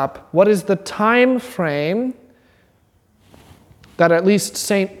this up. What is the time frame that at least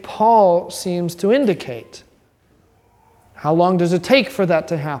St. Paul seems to indicate? How long does it take for that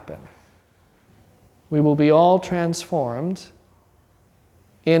to happen? We will be all transformed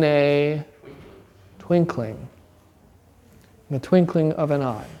in a twinkling. In the twinkling of an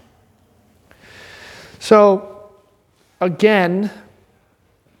eye. So, again,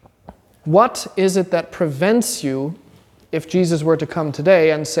 what is it that prevents you, if Jesus were to come today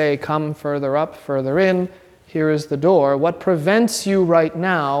and say, come further up, further in, here is the door, what prevents you right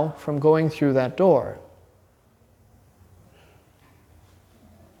now from going through that door?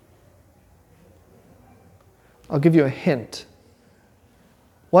 I'll give you a hint.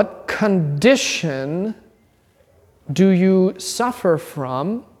 What condition do you suffer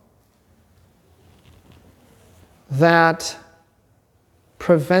from that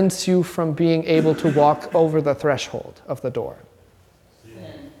prevents you from being able to walk over the threshold of the door?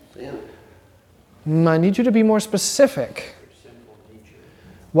 Sin. I need you to be more specific.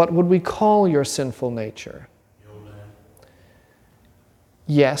 What would we call your sinful nature?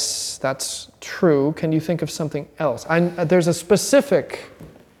 Yes, that's true. Can you think of something else? There's a specific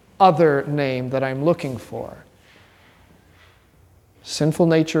other name that I'm looking for. Sinful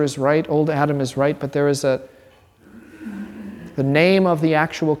nature is right, old Adam is right, but there is the name of the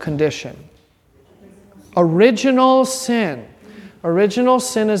actual condition. Original sin. Original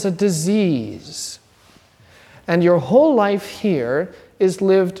sin is a disease. And your whole life here is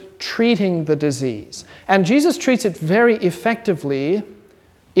lived treating the disease. And Jesus treats it very effectively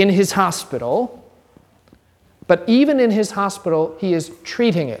in his hospital, but even in his hospital, he is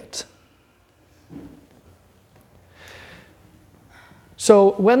treating it.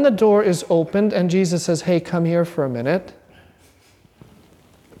 So when the door is opened and Jesus says, hey, come here for a minute,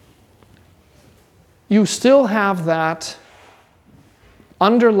 you still have that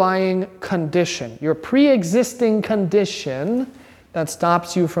underlying condition, your pre-existing condition that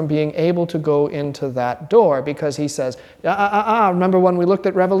stops you from being able to go into that door, because he says, remember when we looked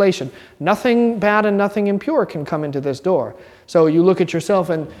at Revelation, nothing bad and nothing impure can come into this door. So you look at yourself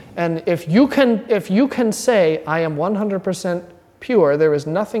and if you can say, I am 100% pure, there is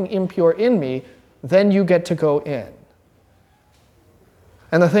nothing impure in me, then you get to go in.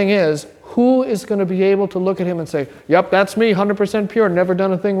 And the thing is, who is going to be able to look at him and say, yep, that's me, 100% pure, never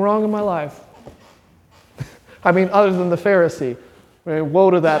done a thing wrong in my life? I mean, other than the Pharisee. I mean,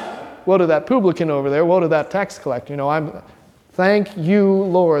 woe to that publican over there, woe to that tax collector. Thank you,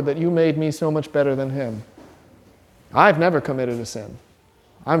 Lord, that you made me so much better than him. I've never committed a sin.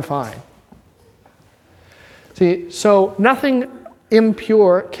 I'm fine. See, so nothing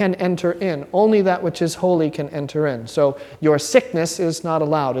impure can enter in. Only that which is holy can enter in. So your sickness is not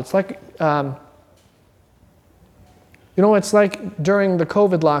allowed. It's like, it's like during the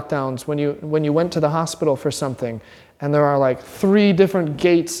COVID lockdowns when you went to the hospital for something, and there are like 3 different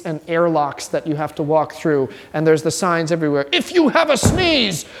gates and airlocks that you have to walk through, and there's the signs everywhere. If you have a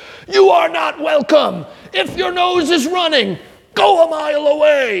sneeze, you are not welcome. If your nose is running, go a mile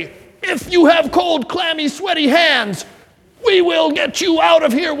away. If you have cold, clammy, sweaty hands, we will get you out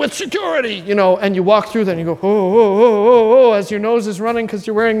of here with security. And you walk through there and you go, oh, as your nose is running because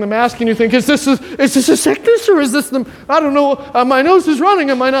you're wearing the mask, and you think, is this a sickness, or is this I don't know, my nose is running,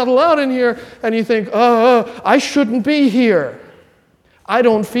 am I not allowed in here? And you think, I shouldn't be here. I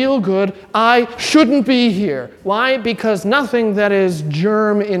don't feel good, I shouldn't be here. Why? Because nothing that is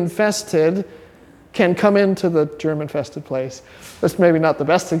germ-infested can come into the germ-infested place. That's maybe not the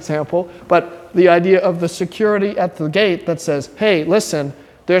best example, but the idea of the security at the gate that says, hey, listen,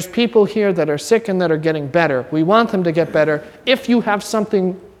 there's people here that are sick and that are getting better. We want them to get better. If you have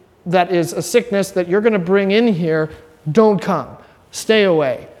something that is a sickness that you're going to bring in here, don't come. Stay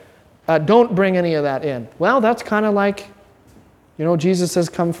away. Don't bring any of that in. Well, that's kind of like, Jesus says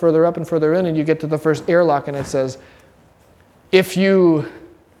come further up and further in, and you get to the first airlock and it says, if you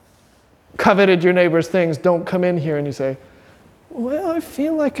coveted your neighbor's things, don't come in here. And you say, well, I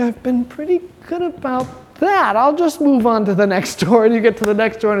feel like I've been pretty good about that. I'll just move on to the next door. And you get to the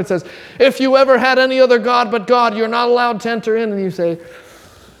next door and it says, if you ever had any other God but God, you're not allowed to enter in. And you say,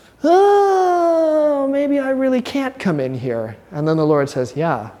 oh, maybe I really can't come in here. And then the Lord says,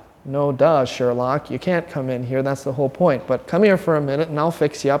 yeah, no duh, Sherlock. You can't come in here. That's the whole point. But come here for a minute and I'll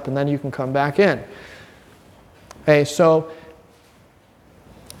fix you up and then you can come back in. Okay, so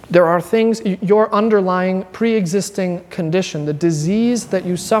there are things, your underlying pre-existing condition, the disease that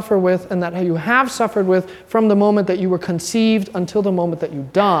you suffer with and that you have suffered with from the moment that you were conceived until the moment that you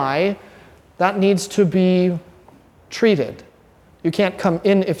die, that needs to be treated. You can't come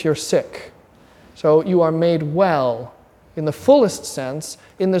in if you're sick. So you are made well in the fullest sense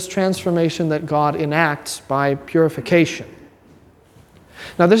in this transformation that God enacts by purification.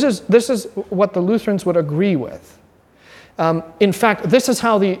 Now this is what the Lutherans would agree with. In fact, this is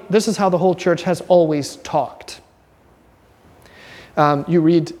how the whole church has always talked. I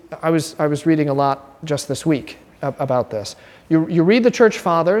was reading a lot just this week about this. You read the church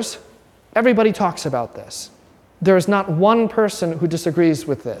fathers, everybody talks about this. There is not one person who disagrees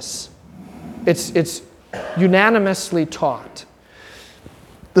with this. It's unanimously taught.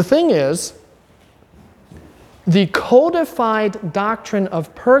 The thing is, the codified doctrine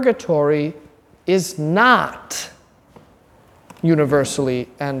of purgatory is not universally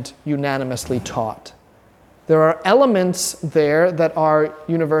and unanimously taught. There are elements there that are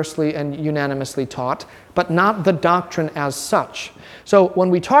universally and unanimously taught, but not the doctrine as such. So when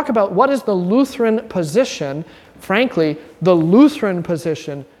we talk about what is the Lutheran position, frankly, the Lutheran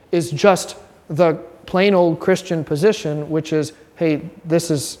position is just the plain old Christian position, which is, hey,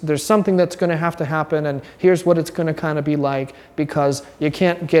 there's something that's going to have to happen, and here's what it's going to kind of be like, because you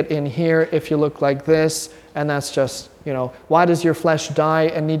can't get in here if you look like this, and that's just, why does your flesh die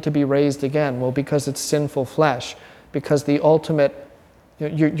and need to be raised again? Well, because it's sinful flesh, because the ultimate,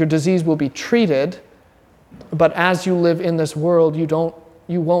 your disease will be treated, but as you live in this world,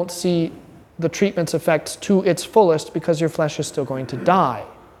 you won't see the treatment's effects to its fullest because your flesh is still going to die.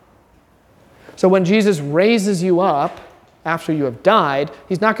 So when Jesus raises you up after you have died,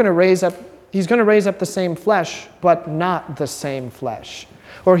 he's going to raise up the same flesh, but not the same flesh.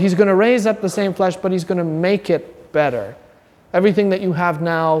 Or he's going to raise up the same flesh, but he's going to make it better. Everything that you have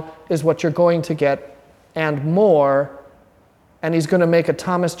now is what you're going to get, and more, and he's going to make a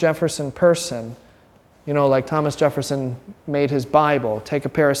Thomas Jefferson person. Like Thomas Jefferson made his Bible. Take a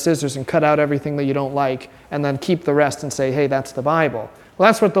pair of scissors and cut out everything that you don't like, and then keep the rest and say, hey, that's the Bible. Well,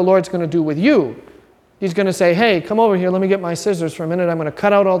 that's what the Lord's going to do with you. He's going to say, hey, come over here, let me get my scissors for a minute. I'm going to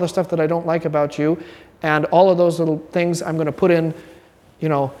cut out all the stuff that I don't like about you, and all of those little things I'm going to put in,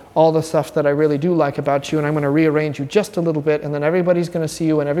 all the stuff that I really do like about you, and I'm going to rearrange you just a little bit, and then everybody's going to see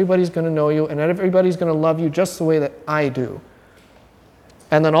you, and everybody's going to know you, and everybody's going to love you just the way that I do.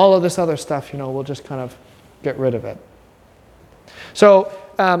 And then all of this other stuff, we'll just kind of get rid of it. So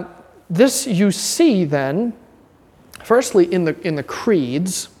this you see then Firstly, in the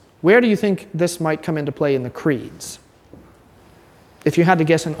creeds, where do you think this might come into play in the creeds? If you had to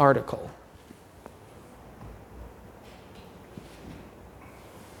guess an article.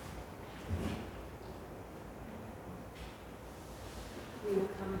 We will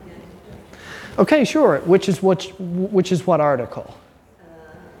come again. Okay, sure. Which is what article?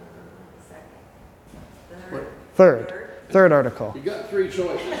 Second. Third article. You got three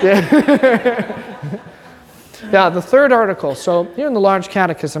choices. Yeah, the third article. So here in the Large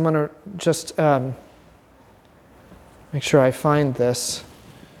Catechism, I'm going to just make sure I find this.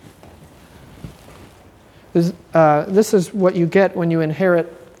 This is what you get when you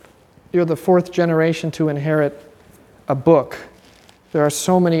inherit. You're the fourth generation to inherit a book. There are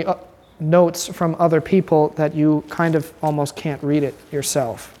so many notes from other people that you kind of almost can't read it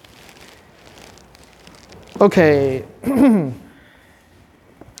yourself. Okay.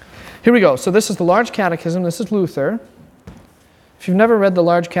 Here we go. So this is the Large Catechism. This is Luther. If you've never read the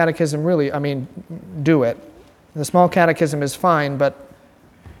Large Catechism, really, I mean, do it. The Small Catechism is fine, but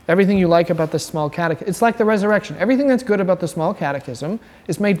everything you like about the Small Catechism, it's like the resurrection. Everything that's good about the Small Catechism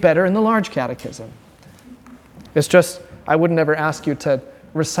is made better in the Large Catechism. It's just, I would never ask you to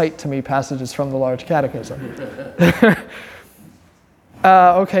recite to me passages from the Large Catechism.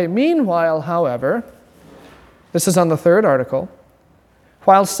 Okay, meanwhile, however, this is on the third article.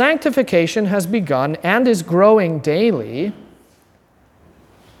 While sanctification has begun and is growing daily,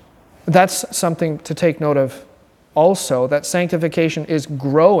 that's something to take note of also, that sanctification is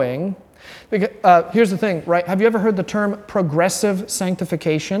growing. Here's the thing, right? Have you ever heard the term progressive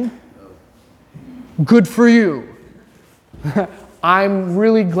sanctification? Good for you. I'm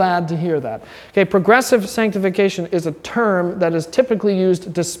really glad to hear that. Okay, progressive sanctification is a term that is typically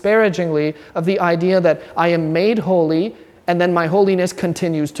used disparagingly of the idea that I am made holy and then my holiness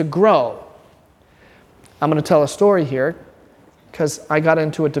continues to grow. I'm going to tell a story here because I got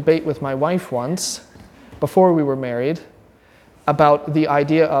into a debate with my wife once before we were married about the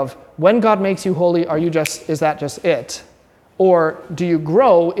idea of when God makes you holy, is that just it? Or do you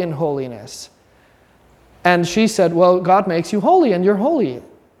grow in holiness? And she said, well, God makes you holy and you're holy.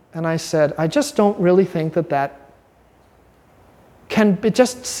 And I said, I just don't really think that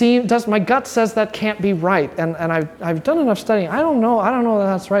my gut says that can't be right. And I've done enough studying. I don't know that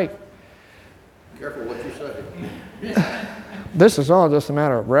that's right. Careful what you say. This is all just a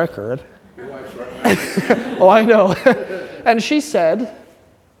matter of record. Your wife's right. Oh, I know. And she said,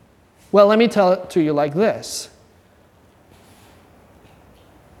 well, let me tell it to you like this.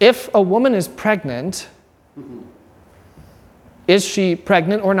 If a woman is pregnant, is she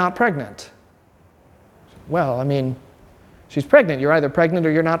pregnant or not pregnant? Well, I mean, she's pregnant. You're either pregnant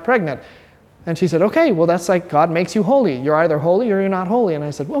or you're not pregnant. And she said, okay, well, that's like God makes you holy. You're either holy or you're not holy. And I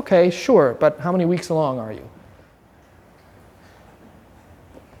said, okay, sure, but how many weeks along are you?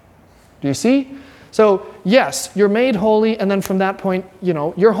 Do you see? So, yes, you're made holy, and then from that point,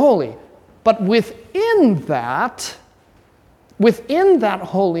 you're holy. But within that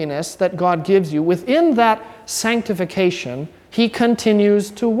holiness that God gives you, within that sanctification, He continues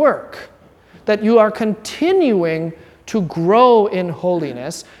to work. That you are continuing to grow in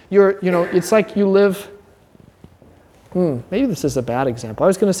holiness. It's like you live, maybe this is a bad example. I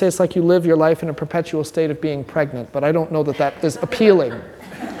was going to say it's like you live your life in a perpetual state of being pregnant, but I don't know that is appealing.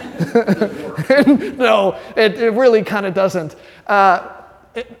 No, it really kind of doesn't.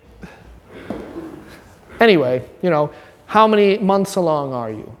 Anyway, how many months along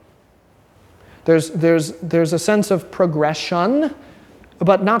are you? There's a sense of progression,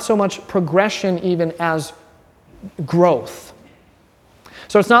 but not so much progression even as growth.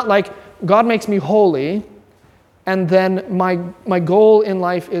 So it's not like God makes me holy, and then my goal in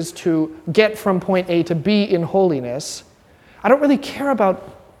life is to get from point A to B in holiness. I don't really care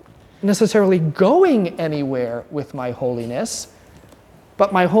about necessarily going anywhere with my holiness,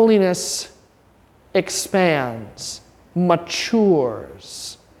 but my holiness expands,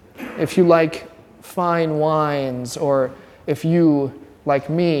 matures. If you like fine wines, or if you, like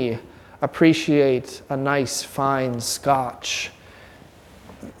me, appreciate a nice fine scotch,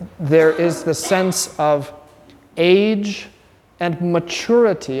 there is the sense of age and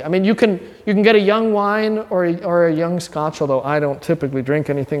maturity. I mean, you can get a young wine or a young scotch, although I don't typically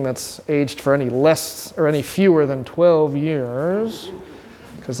drink anything that's aged for any less or any fewer than 12 years,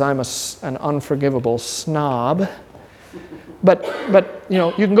 because I'm an unforgivable snob. But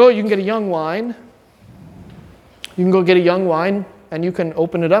you can get a young wine. You can go get a young wine, and you can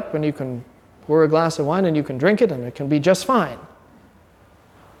open it up, and you can pour a glass of wine, and you can drink it, and it can be just fine.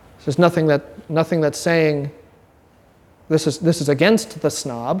 There's nothing that's saying this is against the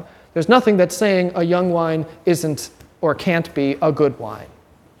snob. There's nothing that's saying a young wine isn't or can't be a good wine.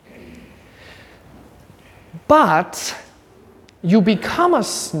 But you become a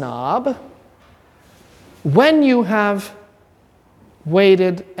snob when you have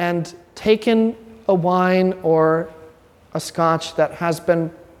waited and taken a wine or a scotch that has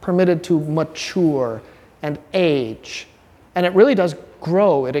been permitted to mature and age. And it really does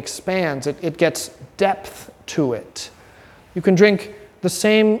grow, it expands, it gets depth to it. You can drink the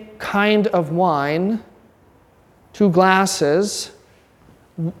same kind of wine, 2 glasses,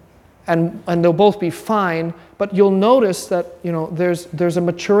 and they'll both be fine, but you'll notice that, you know, there's a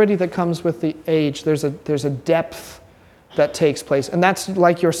maturity that comes with the age. There's a depth that takes place, and that's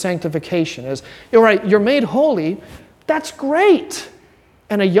like your sanctification is. All right, you're made holy, that's great.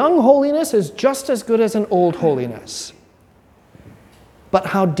 And a young holiness is just as good as an old holiness. But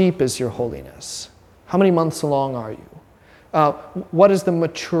how deep is your holiness? How many months along are you? What is the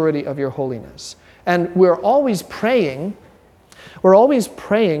maturity of your holiness? And we're always praying,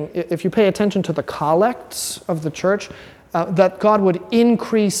 if you pay attention to the collects of the church, that God would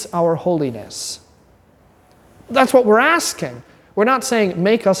increase our holiness. That's what we're asking. We're not saying,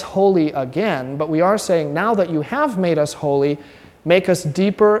 make us holy again, but we are saying, now that you have made us holy, make us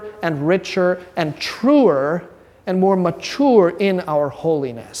deeper and richer and truer and more mature in our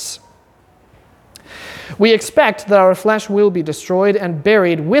holiness. We expect that our flesh will be destroyed and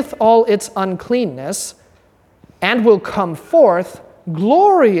buried with all its uncleanness and will come forth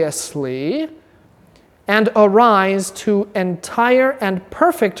gloriously and arise to entire and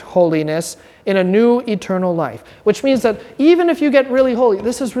perfect holiness in a new eternal life. Which means that even if you get really holy,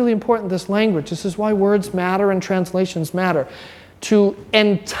 this is really important, this language, this is why words matter and translations matter, to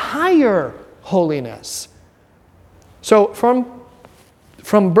entire holiness. So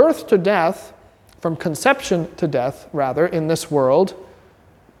from birth to death, from conception to death, rather, in this world,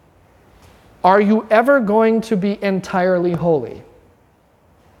 are you ever going to be entirely holy?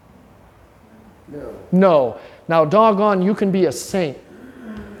 No. No. Now, doggone, you can be a saint.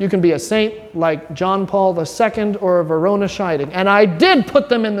 You can be a saint like John Paul II or Verona Scheiding, and I did put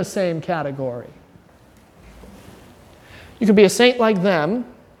them in the same category. You can be a saint like them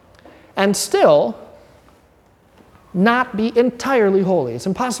and still not be entirely holy. It's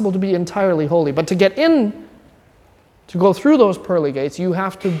impossible to be entirely holy, but to get in, to go through those pearly gates, you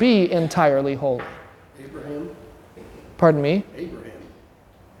have to be entirely holy. Abraham? Pardon me? Abraham.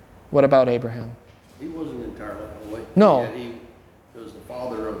 What about Abraham? He wasn't entirely holy. No. Yet he was the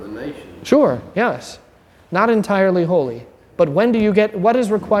father of the nation. Sure, yes. Not entirely holy. But when do you get, what is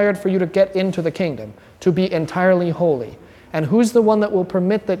required for you to get into the kingdom? To be entirely holy. And who's the one that will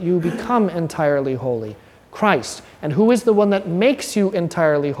permit that you become entirely holy? Christ. And who is the one that makes you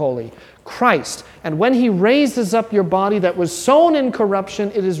entirely holy? Christ. And when he raises up your body that was sown in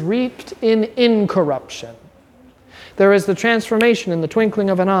corruption, it is reaped in incorruption. There is the transformation in the twinkling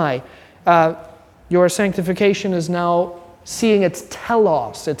of an eye. Your sanctification is now seeing its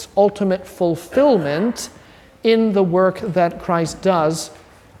telos, its ultimate fulfillment in the work that Christ does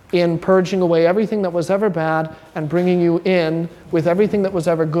in purging away everything that was ever bad and bringing you in with everything that was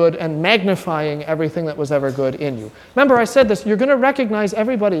ever good and magnifying everything that was ever good in you. Remember, I said this, you're going to recognize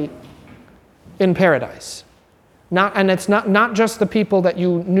everybody in paradise. And it's not just the people that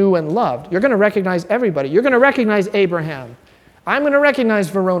you knew and loved. You're going to recognize everybody. You're going to recognize Abraham. I'm going to recognize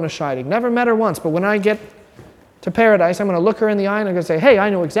Verona Scheiding. Never met her once, but when I get to paradise, I'm going to look her in the eye and I'm going to say, hey, I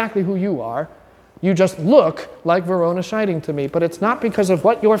know exactly who you are. You just look like Verona Scheiding to me, but it's not because of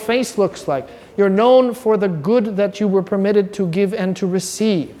what your face looks like. You're known for the good that you were permitted to give and to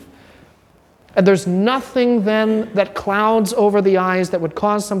receive. And there's nothing then that clouds over the eyes that would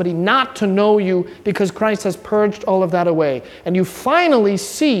cause somebody not to know you because Christ has purged all of that away. And you finally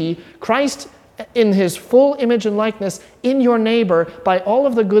see Christ in his full image and likeness in your neighbor by all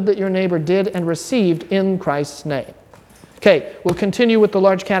of the good that your neighbor did and received in Christ's name. Okay, we'll continue with the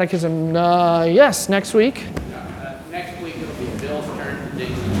large catechism, yes, next week. Next week it'll be Bill's turn to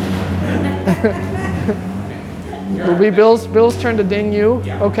ding you. It'll be Bill's turn to ding you?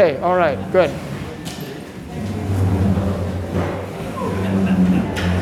 Yeah. Okay, all right, good.